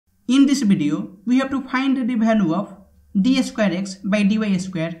In this video, we have to find the value of d square x by dy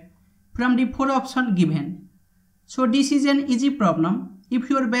square from the 4 options given. So this is an easy problem if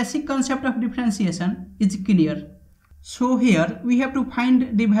your basic concept of differentiation is clear. So here we have to find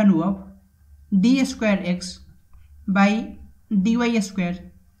the value of d square x by dy square,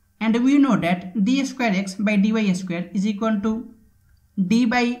 and we know that d square x by dy square is equal to d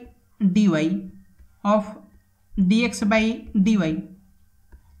by dy of dx by dy.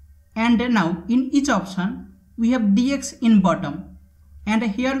 And now in each option we have dx in bottom and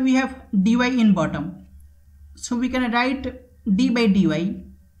here we have dy in bottom. So we can write d by dy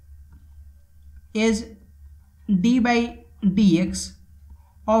as d by dx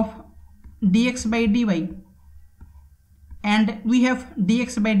of dx by dy, and we have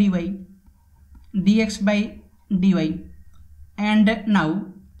dx by dy, and now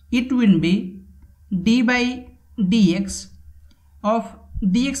it will be d by dx of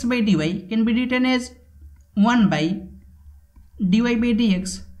dx by dy can be written as 1 by dy by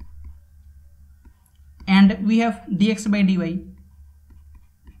dx, and we have dx by dy.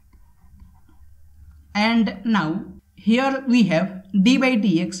 And now here we have d by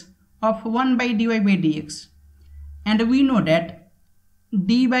dx of 1 by dy by dx, and we know that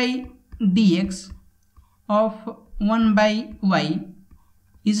d by dx of 1 by y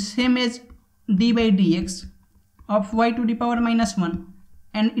is same as d by dx of y to the power minus 1,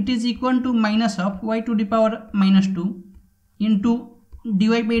 and it is equal to minus of y to the power minus 2 into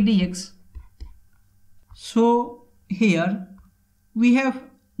dy by dx. So here we have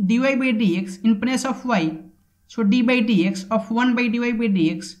dy by dx in place of y, so d by dx of 1 by dy by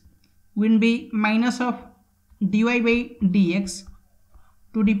dx will be minus of dy by dx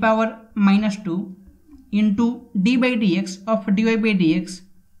to the power minus 2 into d by dx of dy by dx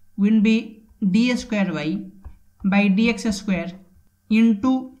will be d square y by dx square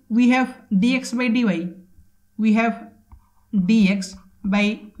into we have dx by dy, we have dx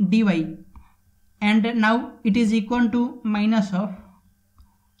by dy, and now it is equal to minus of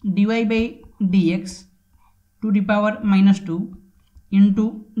dy by dx to the power minus 2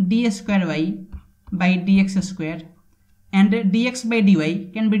 into d square y by dx square, and dx by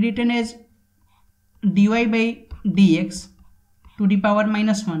dy can be written as dy by dx to the power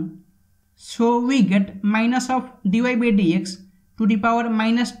minus 1. So we get minus of dy by dx to the power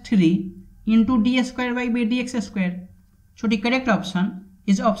minus 3 into d square y by dx square. So the correct option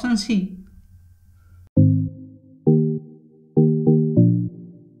is option C.